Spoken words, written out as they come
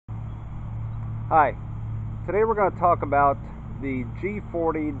Hi, today we're going to talk about the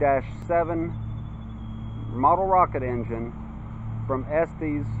G40-7 model rocket engine from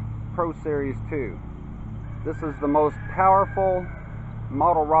Estes Pro-Series II. This is the most powerful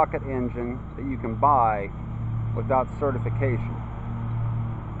model rocket engine that you can buy without certification.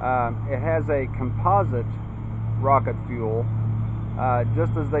 It has a composite rocket fuel,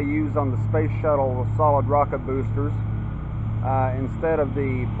 just as they use on the Space Shuttle solid rocket boosters, instead of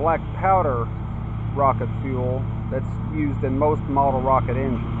the black powder rocket fuel that's used in most model rocket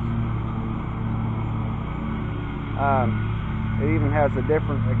engines. It even has a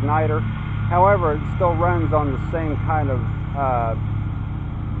different igniter. However, it still runs on the same kind of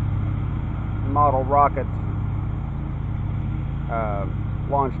model rocket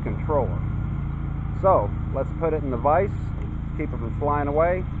launch controller. So let's put it in the vise, keep it from flying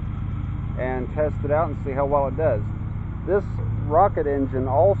away, and test it out and see how well it does. This rocket engine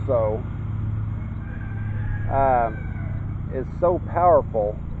also is so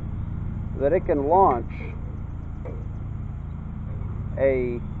powerful that it can launch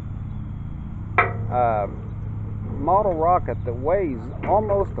a model rocket that weighs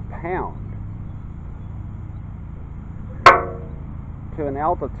almost a pound to an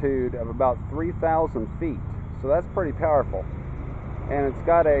altitude of about 3,000 feet. So that's pretty powerful, and it's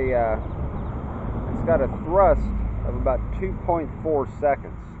got a thrust of about 2.4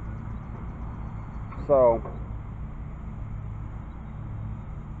 seconds. So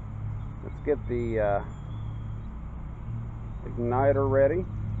let's get the igniter ready,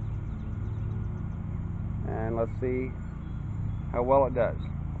 and let's see how well it does.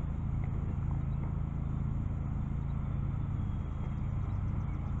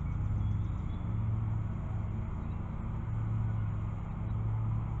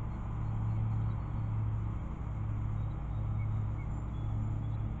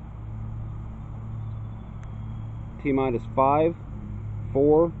 T-minus 5,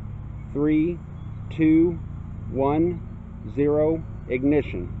 4, 3, 2, 1, 0,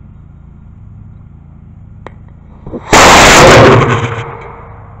 ignition.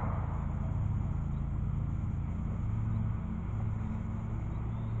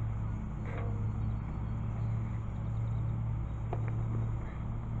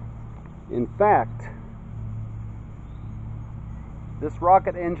 In fact, this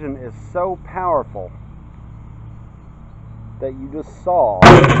rocket engine is so powerful that you just saw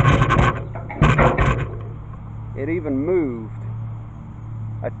it even moved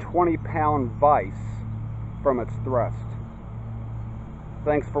a 20-pound vise from its thrust.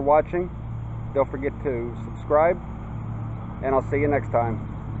 Thanks for watching. Don't forget to subscribe, and I'll see you next time.